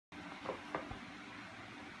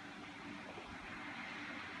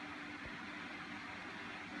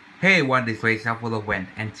Hey, what this way is full of wind,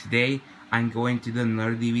 and today I'm going to do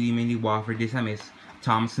another DVD mini wall for this. I miss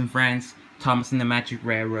Thomas and Friends, Thomas and the Magic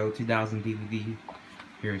Railroad 2000 DVD.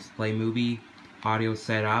 Here's play movie, audio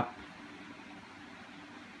setup,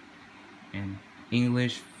 and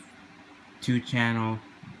English 2-channel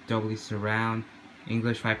Dolby Surround,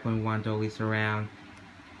 English 5.1 Dolby Surround,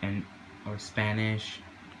 and or Spanish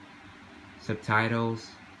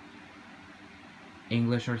subtitles,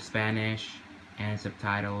 English or Spanish, and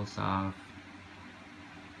subtitles of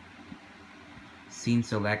scene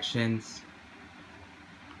selections.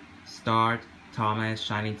 Start, Thomas,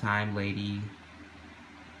 Shining Time, Lady,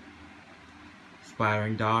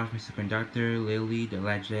 Splattering Dodge, Mr. Conductor, Lily, The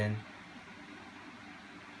Legend,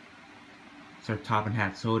 Sir Topham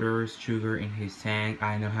Hatt Solders, Sugar in his tank,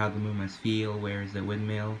 I know how the moon must feel, where's the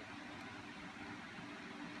windmill,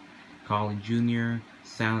 Colin Jr.,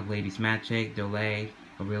 Sound of Lady's Magic, Delay,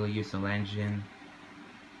 a really useful engine,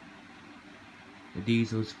 The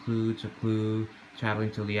Diesel's Clue to Clue,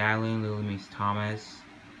 Traveling to the Island, Lily meets Thomas,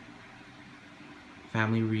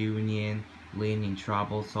 Family Reunion, Lynn in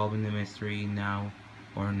Trouble, Solving the Mystery, Now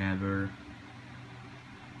or Never,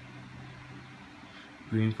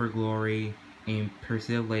 Green for Glory,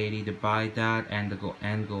 Impulsive Lady, The Body Dot,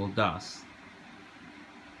 and Gold Dust.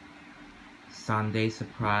 Sunday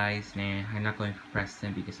Surprise, nah, I'm not going for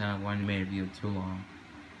Preston because I don't want to make a video too long.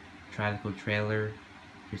 Tragical Trailer,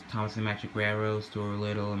 here's Thomas and Magic Railroad, Stuart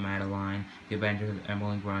Little and Madeline, The Adventures of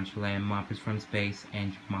Emerald and Grunchland, Muppets from Space,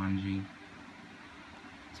 and Jumanji.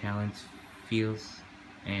 Talent Fields,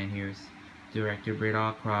 and here's director Britt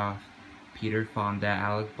Allcroft, Peter Fonda,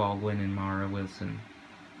 Alec Baldwin, and Mara Wilson.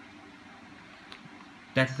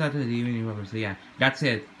 That's it to the evening rubber. So yeah, that's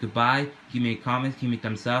it. Goodbye. Give me a comment, give me a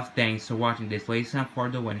thumbs up. Thanks for watching this. Ladies and for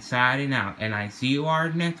the one signing out, and I see you all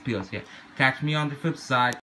next videos. Yeah, catch me on the flip side.